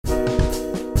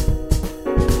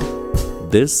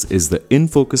This is the In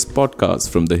Focus podcast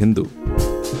from The Hindu.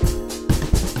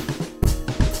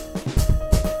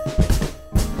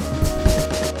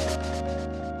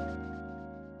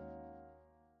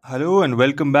 Hello and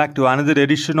welcome back to another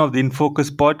edition of the In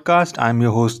Focus podcast. I'm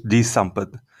your host D.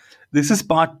 Sampath. This is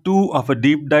part 2 of a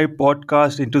deep dive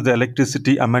podcast into the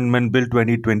Electricity Amendment Bill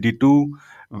 2022,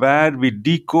 where we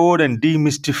decode and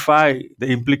demystify the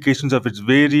implications of its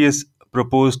various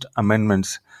proposed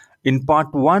amendments. In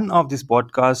part 1 of this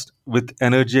podcast with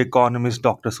energy economist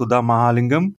Dr. Sudha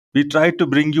Mahalingam, we tried to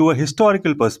bring you a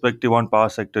historical perspective on power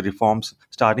sector reforms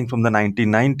starting from the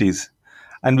 1990s.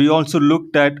 And we also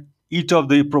looked at each of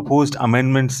the proposed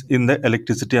amendments in the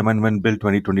Electricity Amendment Bill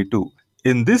 2022.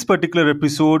 In this particular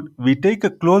episode, we take a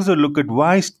closer look at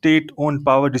why state-owned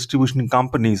power distribution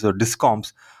companies or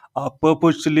DISCOMs are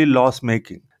purposefully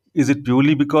loss-making. Is it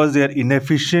purely because they are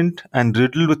inefficient and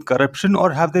riddled with corruption,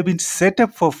 or have they been set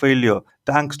up for failure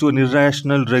thanks to an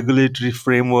irrational regulatory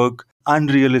framework,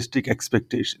 unrealistic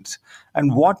expectations?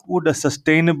 And what would a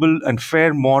sustainable and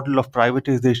fair model of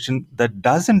privatization that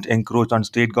doesn't encroach on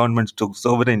state governments'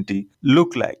 sovereignty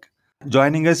look like?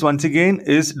 Joining us once again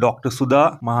is Dr.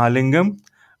 Sudha Mahalingam.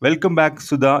 Welcome back,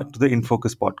 Sudha, to the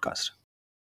InFocus podcast.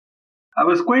 I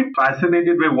was quite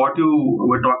fascinated by what you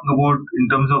were talking about in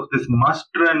terms of this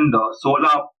must-run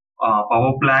solar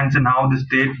power plants and how the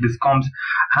state DISCOMs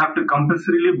have to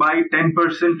compulsorily buy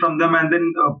 10% from them and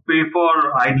then pay for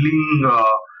idling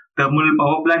thermal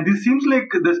power plants. This seems like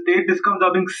the state DISCOMs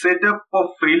are being set up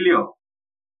for failure.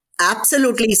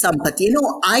 Absolutely, Sampath.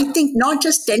 I think not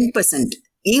just 10%.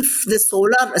 If the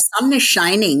sun is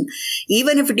shining,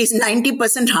 even if it is 90%,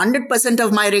 100%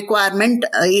 of my requirement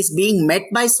is being met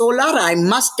by solar, I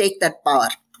must take that power.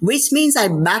 Which means I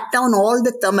back down all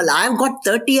the thermal. I've got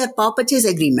 30-year power purchase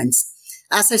agreements.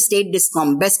 As a state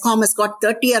DISCOM, BESCOM has got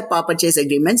 30-year power purchase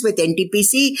agreements with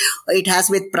NTPC. It has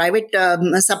with private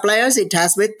suppliers. It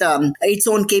has with its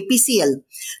own KPCL.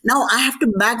 Now I have to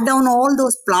back down all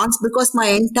those plants because my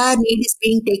entire need is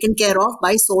being taken care of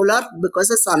by solar because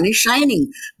the sun is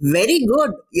shining. Very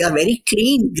good. You are very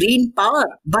clean, green power.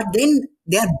 But then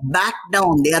they are backed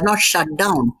down. They are not shut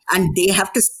down. And they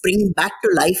have to spring back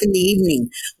to life in the evening.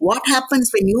 What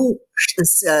happens when you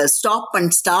stop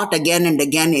and start again and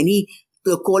again any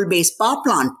coal-based power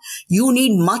plant? You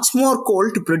need much more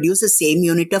coal to produce the same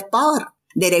unit of power.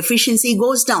 Their efficiency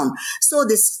goes down. So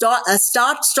this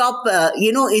start-stop,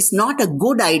 is not a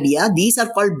good idea. These are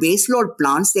called baseload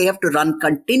plants. They have to run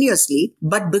continuously.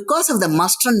 But because of the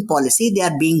must-run policy, they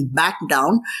are being backed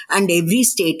down and every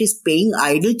state is paying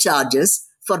idle charges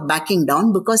for backing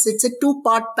down because it's a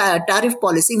two-part tariff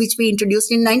policy which we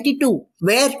introduced in 92,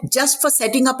 where just for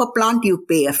setting up a plant, you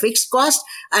pay a fixed cost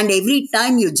and every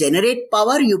time you generate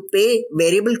power, you pay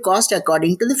variable cost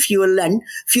according to the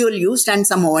fuel used and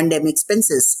some O&M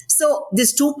expenses. So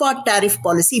this two-part tariff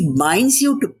policy binds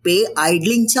you to pay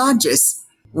idling charges.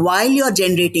 While you are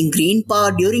generating green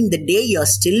power during the day, you are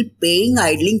still paying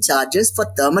idling charges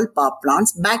for thermal power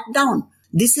plants back down.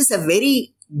 This is a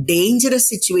very dangerous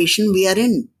situation we are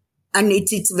in. And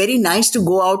it's very nice to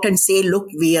go out and say, look,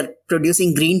 we are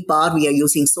producing green power, we are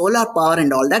using solar power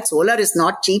and all that. Solar is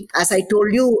not cheap. As I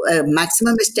told you,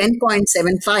 maximum is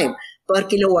 10.75 per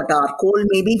kilowatt hour. Coal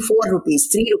may be 4 rupees,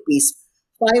 3 rupees,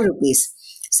 5 rupees.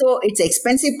 So it's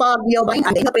expensive power we are buying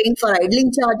and then you're paying for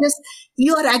idling charges.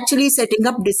 You are actually setting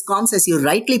up DISCOMs, as you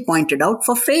rightly pointed out,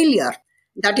 for failure.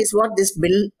 That is what this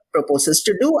bill proposes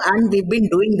to do. And we've been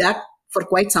doing that for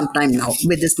quite some time now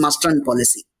with this must-run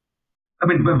policy. I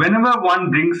mean, whenever one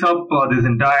brings up this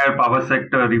entire power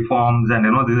sector reforms and,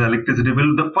 this electricity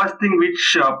bill, the first thing which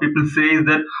people say is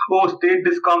that, state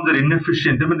DISCOMs are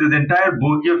inefficient. I mean, this entire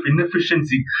bogey of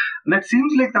inefficiency. And that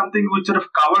seems like something which sort of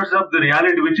covers up the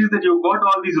reality, which is that you've got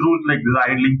all these rules like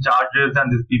the idling charges and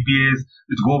these PPAs,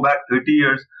 which go back 30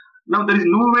 years. Now, there is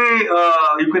no way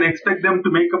you can expect them to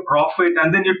make a profit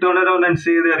and then you turn around and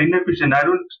say they are inefficient. I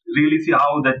don't really see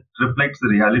how that reflects the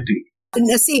reality.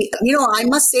 See, I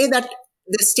must say that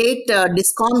the state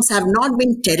DISCOMs have not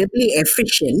been terribly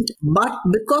efficient, but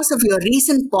because of your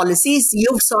recent policies,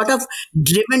 you've sort of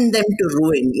driven them to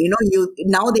ruin.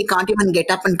 Now they can't even get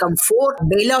up and come. 4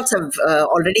 bailouts have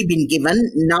already been given.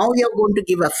 Now you're going to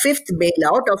give a 5th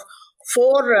bailout of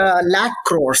 4 lakh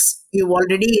crores. You've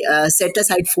already set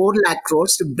aside 4 lakh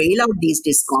crores to bail out these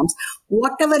DISCOMs.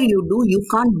 Whatever you do, you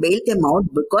can't bail them out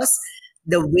because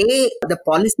the way the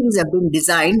policies have been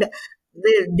designed,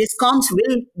 the DISCOMs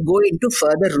will go into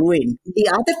further ruin. The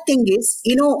other thing is,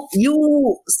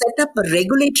 you set up a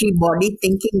regulatory body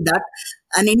thinking that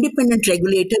an independent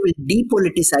regulator will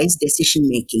depoliticize decision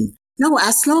making. Now,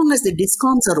 as long as the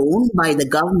DISCOMs are owned by the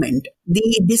government,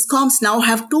 the DISCOMs now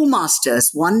have two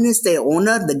masters. One is the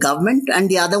owner, the government, and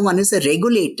the other one is a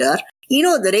regulator.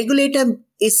 The regulator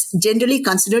is generally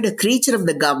considered a creature of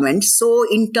the government. So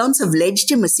in terms of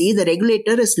legitimacy, the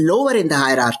regulator is lower in the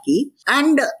hierarchy,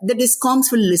 and the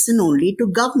DISCOMs will listen only to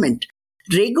government.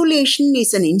 Regulation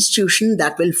is an institution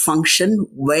that will function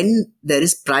when there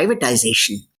is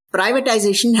privatization.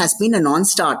 Privatization has been a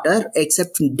non-starter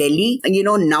except in Delhi,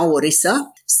 now Orissa.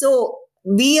 So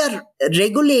we are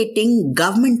regulating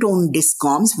government-owned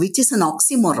DISCOMs, which is an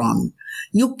oxymoron.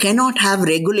 You cannot have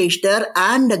regulator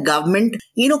and a government,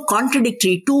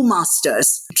 contradictory, two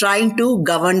masters trying to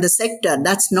govern the sector.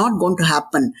 That's not going to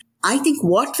happen. I think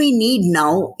what we need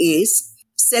now is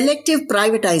selective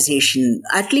privatization.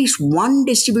 At least one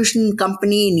distribution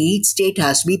company in each state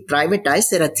has to be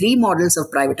privatized. There are three models of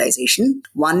privatization.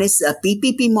 One is a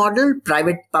PPP model,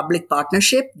 private-public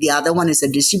partnership. The other one is a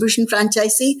distribution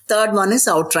franchisee. Third one is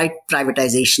outright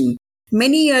privatization.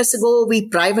 Many years ago, we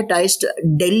privatized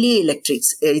Delhi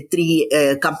Electrics, three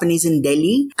companies in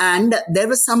Delhi, and there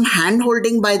was some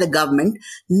hand-holding by the government.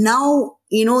 Now,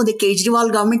 the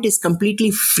Kejriwal government is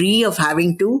completely free of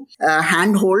having to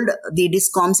handhold the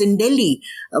DISCOMs in Delhi.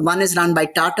 One is run by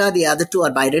Tata, the other two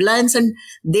are by Reliance, and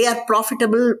they are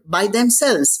profitable by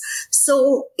themselves.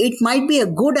 So it might be a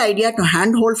good idea to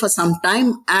handhold for some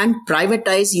time and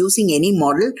privatize using any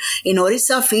model. In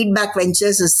Orissa, Feedback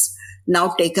Ventures is now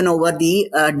taken over the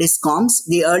DISCOMs.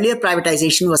 The earlier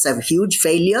privatization was a huge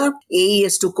failure.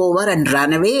 AES took over and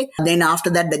ran away. Then after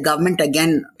that, the government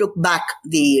again took back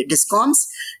the DISCOMs.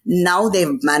 Now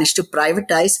they've managed to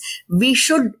privatize. We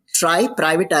should try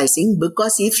privatizing,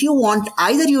 because if you want,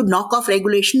 either you knock off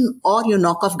regulation or you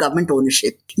knock off government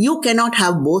ownership. You cannot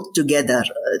have both together.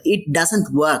 It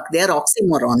doesn't work. They are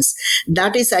oxymorons.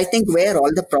 That is, I think, where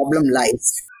all the problem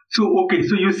lies. So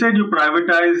you said you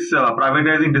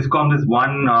privatizing DISCOMs is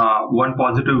one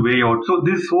positive way out. So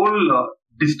this whole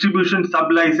distribution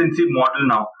sub-licensing model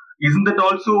now, isn't that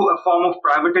also a form of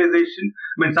privatization?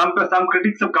 I mean, some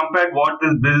critics have compared what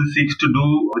this bill seeks to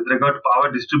do with regard to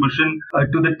power distribution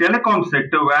to the telecom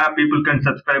sector, where people can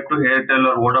subscribe to Airtel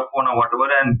or Vodafone or whatever.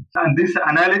 And this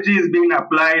analogy is being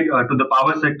applied to the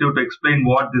power sector to explain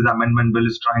what this amendment bill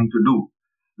is trying to do.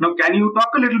 Now, can you talk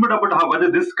a little bit about whether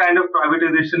this kind of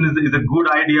privatization is a good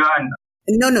idea?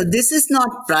 No, this is not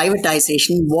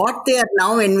privatization. What they are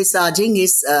now envisaging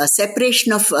is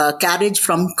separation of carriage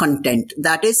from content.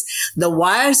 That is, the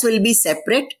wires will be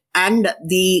separate and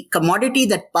the commodity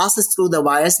that passes through the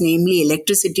wires, namely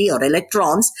electricity or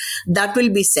electrons, that will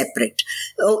be separate,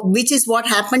 which is what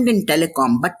happened in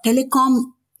telecom. But telecom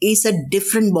is a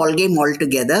different ballgame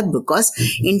altogether, because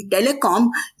in telecom,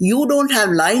 you don't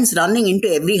have lines running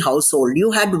into every household.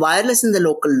 You had wireless in the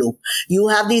local loop. You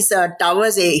have these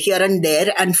towers here and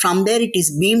there, and from there it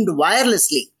is beamed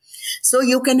wirelessly. So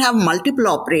you can have multiple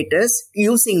operators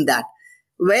using that.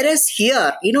 Whereas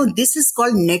here, this is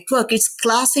called network. It's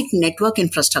classic network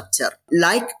infrastructure,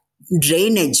 like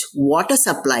drainage, water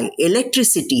supply,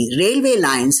 electricity, railway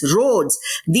lines, roads.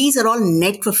 These are all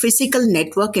physical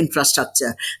network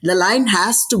infrastructure. The line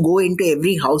has to go into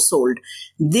every household.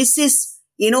 This is,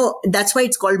 that's why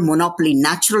it's called monopoly,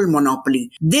 natural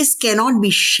monopoly. This cannot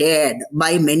be shared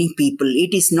by many people.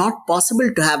 It is not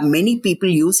possible to have many people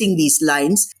using these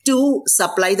lines to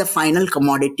supply the final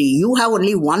commodity. You have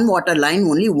only one water line,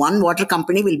 only one water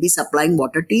company will be supplying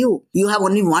water to you. You have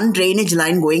only one drainage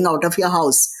line going out of your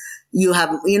house. You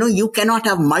have, you cannot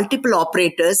have multiple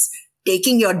operators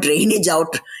taking your drainage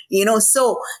out,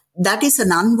 so that is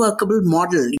an unworkable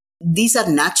model. These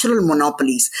are natural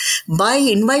monopolies. By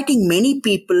inviting many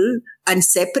people and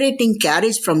separating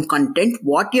carriage from content,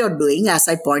 what you're doing, as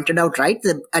I pointed out at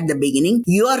the beginning,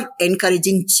 you are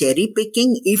encouraging cherry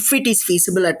picking. If it is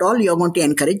feasible at all, you're going to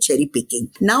encourage cherry picking.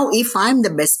 Now, if I'm the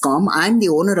BESCOM, I'm the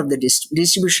owner of the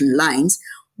distribution lines,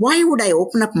 why would I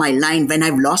open up my line when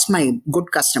I've lost my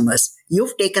good customers?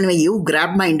 You've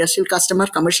grabbed my industrial customer,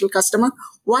 commercial customer.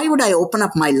 Why would I open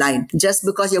up my line? Just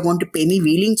because you're going to pay me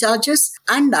wheeling charges?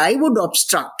 And I would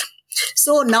obstruct.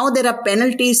 So now there are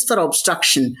penalties for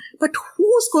obstruction. But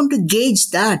who's going to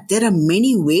gauge that? There are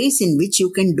many ways in which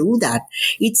you can do that.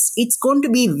 It's going to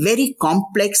be very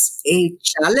complex,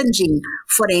 challenging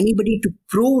for anybody to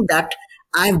prove that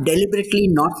I've deliberately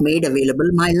not made available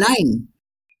my line.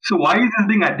 So why is this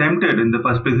being attempted in the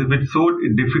first place? If it's so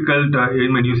difficult,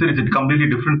 when you said it's a completely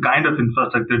different kind of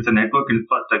infrastructure, it's a network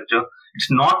infrastructure. It's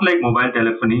not like mobile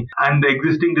telephony, and the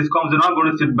existing DISCOMs are not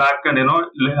going to sit back and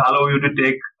allow you to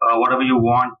take whatever you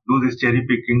want, do this cherry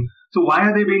picking. So why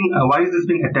is this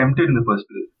being attempted in the first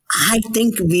place? I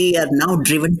think we are now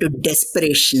driven to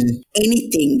desperation.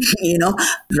 Anything,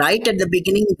 right at the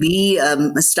beginning, we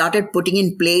started putting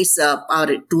in place our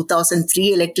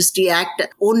 2003 Electricity Act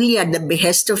only at the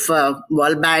behest of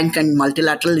World Bank and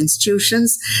multilateral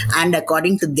institutions and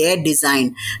according to their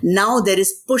design. Now there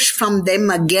is push from them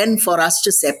again for us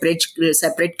to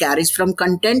separate carriage from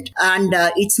content, and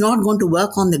it's not going to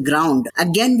work on the ground.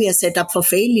 Again, we are set up for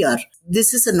failure.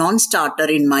 This is a non-starter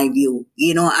in my view,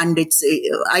 and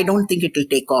I don't think it will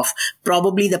take off.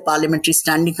 Probably the Parliamentary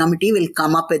Standing Committee will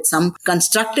come up with some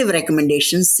constructive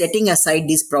recommendations setting aside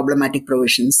these problematic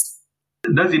provisions.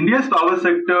 Does India's power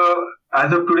sector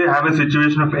as of today have a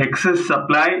situation of excess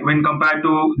supply when compared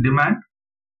to demand?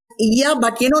 Yeah,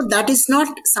 but that is not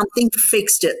something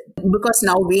fixed because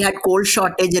now we had coal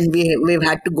shortage and we've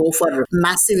had to go for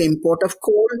massive import of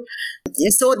coal.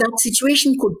 So that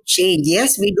situation could change.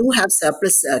 Yes, we do have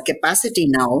surplus capacity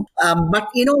now. But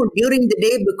during the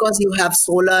day, because you have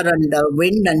solar and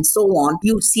wind and so on,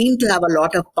 you seem to have a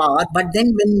lot of power. But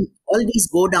then when all these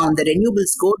go down, the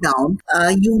renewables go down,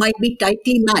 you might be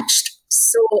tightly matched.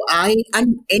 So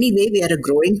and anyway, we are a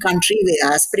growing country, we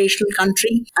are an aspirational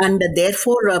country, and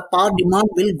therefore power demand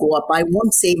will go up. I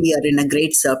won't say we are in a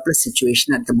great surplus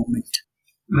situation at the moment.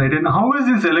 Right. And how is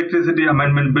this electricity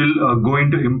amendment bill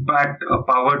going to impact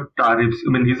power tariffs?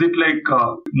 I mean, is it like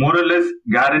more or less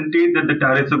guaranteed that the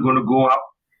tariffs are going to go up?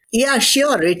 Yeah,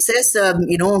 sure. It says,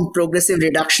 progressive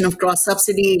reduction of cross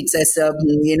subsidy. It says,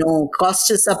 cost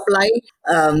to supply.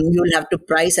 You'll have to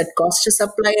price at cost to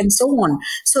supply and so on.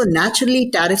 So naturally,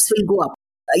 tariffs will go up.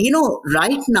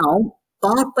 Right now,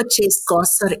 power purchase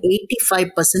costs are 85%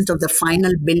 of the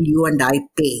final bill you and I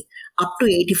pay. Up to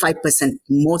 85%.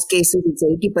 Most cases, it's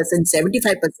 80%,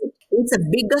 75%. It's the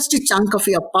biggest chunk of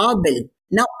your power bill.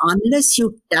 Now, unless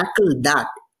you tackle that,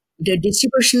 the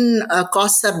distribution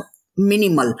costs are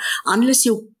minimal. Unless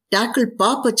you tackle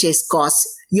power purchase costs,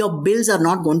 your bills are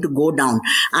not going to go down.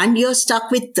 And you're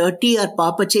stuck with 30-year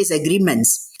power purchase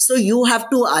agreements. So you have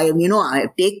to,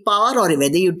 take power, or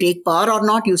whether you take power or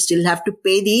not, you still have to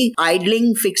pay the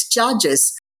idling fixed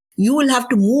charges. You will have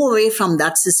to move away from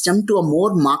that system to a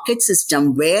more market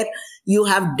system where you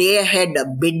have day ahead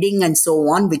bidding and so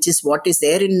on, which is what is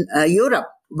there in Europe.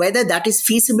 Whether that is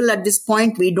feasible at this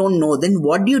point, we don't know. Then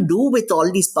what do you do with all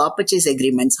these power purchase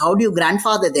agreements? How do you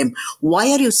grandfather them?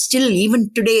 Why are you still, even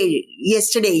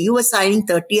yesterday, you were signing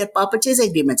 30-year power purchase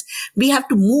agreements? We have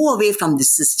to move away from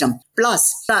this system. Plus,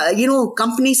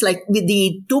 companies like with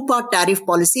the two-part tariff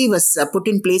policy was put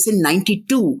in place in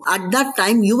 92. At that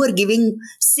time, you were giving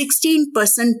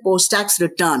 16% post-tax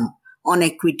return on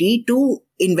equity to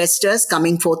investors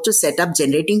coming forth to set up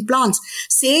generating plants.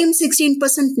 Same 16%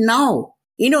 now.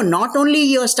 Not only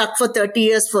you're stuck for 30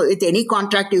 years with any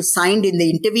contract you signed in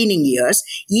the intervening years,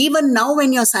 even now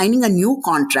when you're signing a new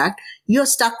contract, you're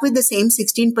stuck with the same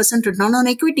 16% return on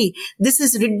equity. This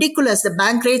is ridiculous. The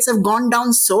bank rates have gone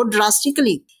down so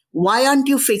drastically. Why aren't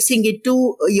you fixing it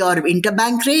to your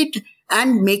interbank rate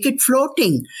and make it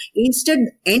floating? Instead,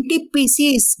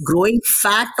 NTPC is growing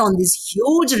fat on this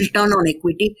huge return on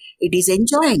equity it is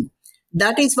enjoying.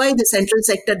 That is why the central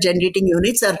sector generating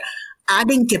units are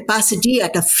adding capacity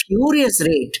at a furious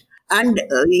rate. And,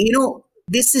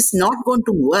 this is not going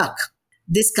to work.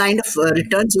 This kind of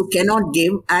returns you cannot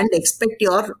give and expect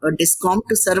your DISCOM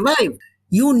to survive.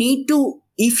 You need to,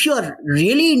 if you're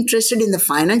really interested in the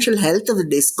financial health of the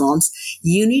DISCOMs,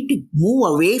 you need to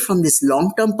move away from this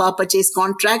long-term power purchase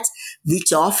contracts,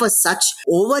 which offer such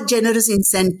over-generous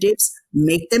incentives,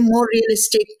 make them more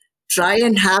realistic, try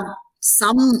and have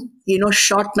some,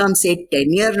 short-term, say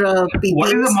 10-year PPAs. What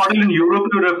is the model in Europe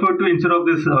you refer to instead of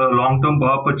this long-term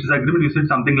power purchase agreement? You said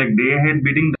something like day-ahead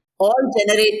bidding. All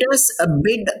generators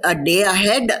bid a day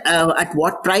ahead at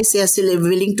what price they are still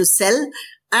willing to sell.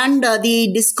 And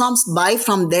the DISCOMs buy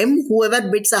from them. Whoever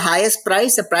bids the highest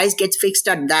price, the price gets fixed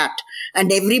at that.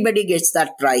 And everybody gets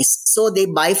that price. So they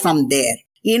buy from there.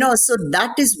 So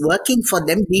that is working for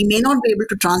them. We may not be able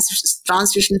to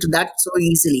transition to that so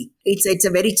easily. It's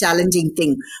a very challenging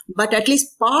thing. But at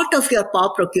least part of your power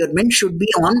procurement should be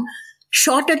on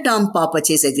shorter term power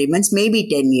purchase agreements, maybe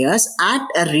 10 years, at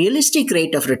a realistic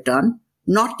rate of return,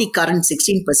 not the current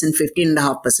 16%,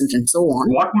 15.5%, and so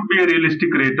on. What would be a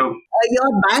realistic rate of?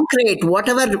 Your bank rate,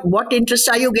 what interest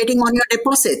are you getting on your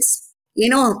deposits?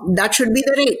 That should be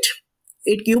the rate.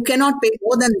 You cannot pay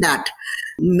more than that.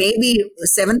 Maybe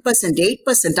 7%,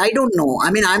 8%, I don't know.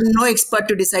 I mean, I'm no expert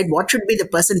to decide what should be the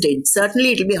percentage.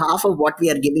 Certainly, it will be half of what we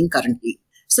are giving currently.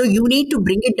 So you need to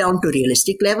bring it down to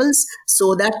realistic levels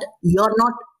so that you're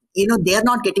not, they're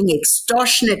not getting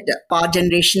extortionate power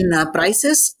generation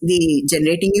prices, the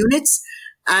generating units,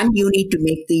 and you need to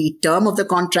make the term of the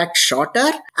contract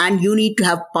shorter, and you need to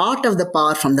have part of the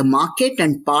power from the market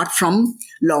and part from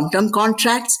long-term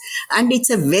contracts. And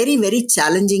it's a very, very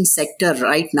challenging sector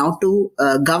right now to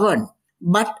govern.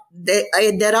 But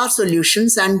there are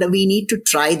solutions and we need to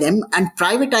try them. And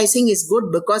privatizing is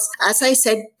good because, as I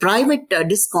said, private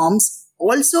DISCOMs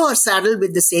also are saddled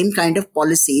with the same kind of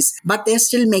policies, but they're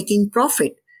still making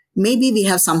profit. Maybe we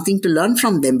have something to learn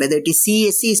from them, whether it is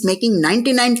CSC is making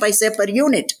 99 paisa per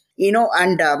unit,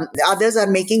 and the others are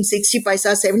making 60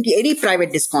 paisa, 70, any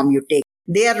private DISCOM you take.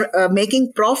 They are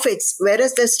making profits,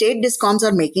 whereas the state DISCOMs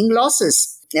are making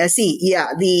losses.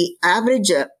 The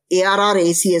average ARR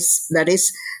ACS, that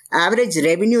is average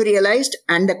revenue realized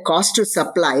and the cost to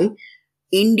supply,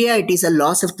 India, it is a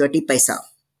loss of 30 paisa.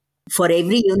 For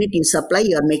every unit you supply,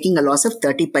 you are making a loss of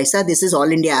 30 paisa. This is all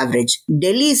India average.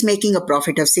 Delhi is making a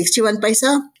profit of 61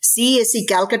 paisa. CSC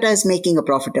Calcutta is making a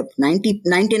profit of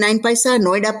 99 paisa.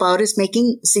 Noida Power is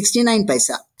making 69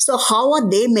 paisa. So how are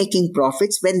they making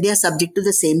profits when they are subject to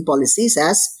the same policies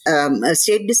as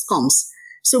state DISCOMs?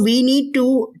 So we need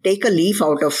to take a leaf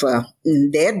out of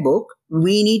their book.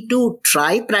 We need to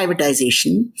try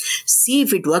privatization, see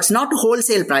if it works, not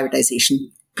wholesale privatization.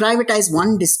 Privatize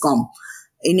one DISCOM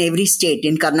in every state.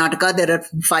 In Karnataka, there are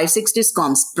 5-6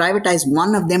 DISCOMs. Privatize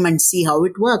one of them and see how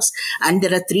it works. And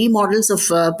there are 3 models of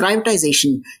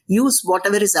privatization. Use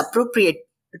whatever is appropriate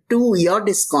to your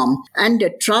DISCOM and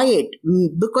try it,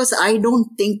 because I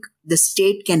don't think the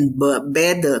state can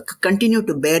continue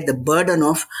to bear the burden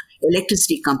of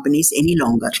electricity companies any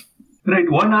longer. Right.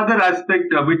 One other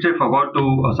aspect which I forgot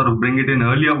to sort of bring it in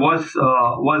earlier was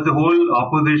the whole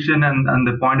opposition and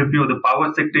the point of view of the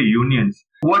power sector unions.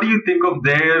 What do you think of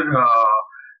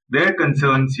their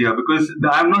concerns here? Because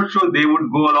I'm not sure they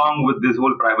would go along with this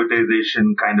whole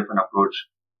privatization kind of an approach.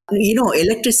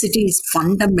 Electricity is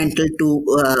fundamental to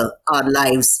our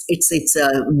lives. It's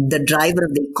the driver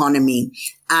of the economy,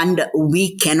 and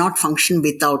we cannot function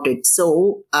without it.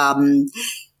 So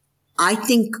I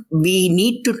think we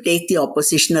need to take the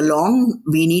opposition along.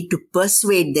 We need to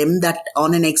persuade them that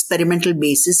on an experimental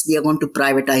basis, we are going to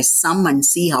privatize some and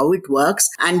see how it works,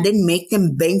 and then make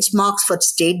them benchmarks for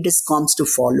state DISCOMs to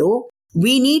follow.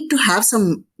 We need to have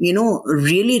some,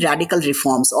 really radical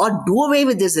reforms, or do away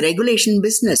with this regulation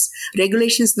business.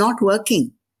 Regulation is not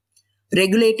working.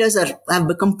 Regulators have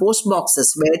become post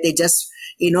boxes where they just,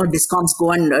 DISCOMs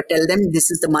go and tell them,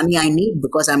 this is the money I need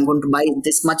because I'm going to buy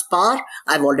this much power.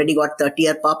 I've already got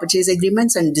 30-year power purchase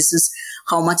agreements, and this is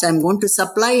how much I'm going to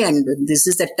supply, and this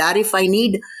is the tariff I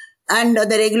need. And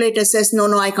the regulator says,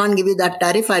 no, I can't give you that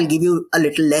tariff. I'll give you a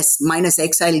little less, minus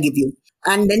X I'll give you.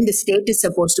 And then the state is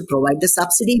supposed to provide the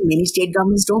subsidy. Many state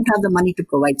governments don't have the money to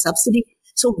provide subsidy.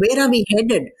 So where are we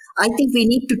headed? I think we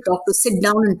need to sit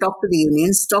down and talk to the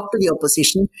unions, talk to the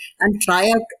opposition, and try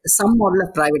out some model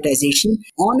of privatization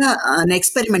on an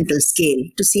experimental scale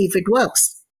to see if it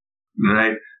works.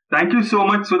 Right. Thank you so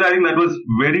much, Sudha. I think that was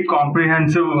very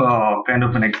comprehensive kind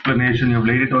of an explanation. You've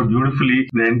laid it out beautifully,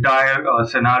 the entire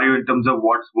scenario in terms of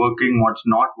what's working, what's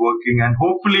not working, and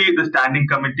hopefully the standing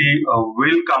committee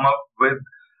will come up with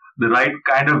the right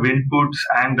kind of inputs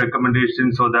and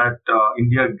recommendations so that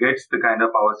India gets the kind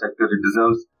of power sector it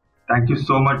deserves. Thank you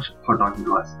so much for talking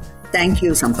to us. Thank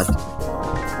you, Sampath.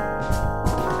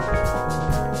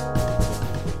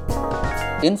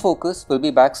 In Focus will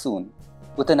be back soon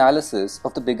with analysis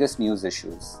of the biggest news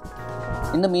issues.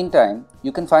 In the meantime,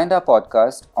 you can find our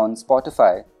podcast on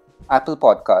Spotify, Apple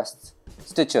Podcasts,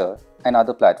 Stitcher, and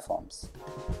other platforms.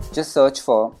 Just search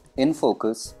for In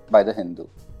Focus by The Hindu.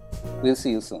 We'll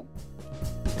see you soon.